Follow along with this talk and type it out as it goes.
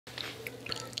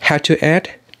how to add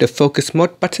the focus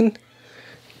mode button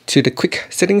to the quick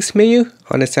settings menu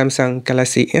on the Samsung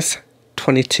Galaxy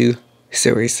S22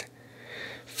 series.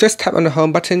 First, tap on the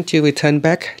home button to return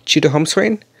back to the home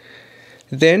screen.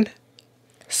 Then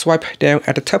swipe down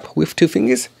at the top with two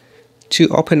fingers to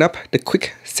open up the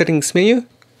quick settings menu.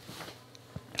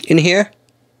 In here,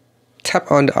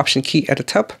 tap on the option key at the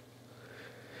top.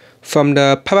 From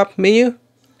the pop-up menu,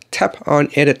 tap on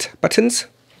edit buttons.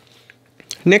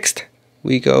 Next,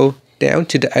 we go down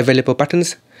to the available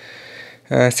buttons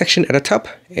section at the top,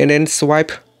 and then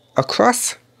swipe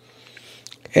across,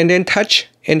 and then touch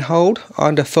and hold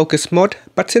on the focus mode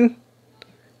button,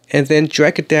 and then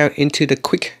drag it down into the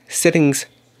quick settings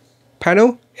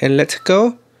panel and let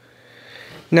go.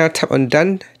 Now tap on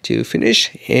done to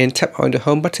finish, and tap on the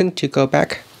home button to go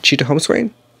back to the home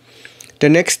screen. The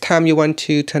next time you want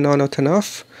to turn on or turn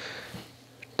off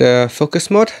the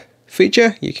focus mode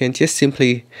feature, you can just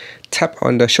simply tap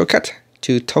on the shortcut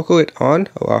to toggle it on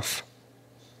or off.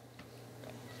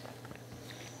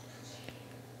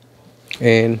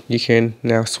 And you can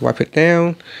now swipe it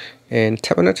down and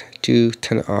tap on it to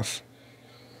turn it off.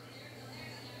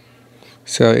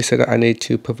 So it said that I need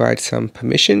to provide some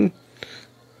permission.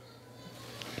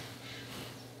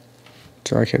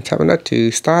 So I can tap on that to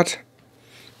start,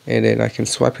 and then I can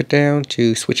swipe it down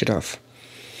to switch it off.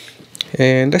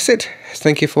 And that's it.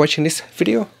 Thank you for watching this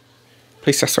video.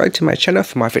 Please subscribe to my channel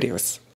for more videos.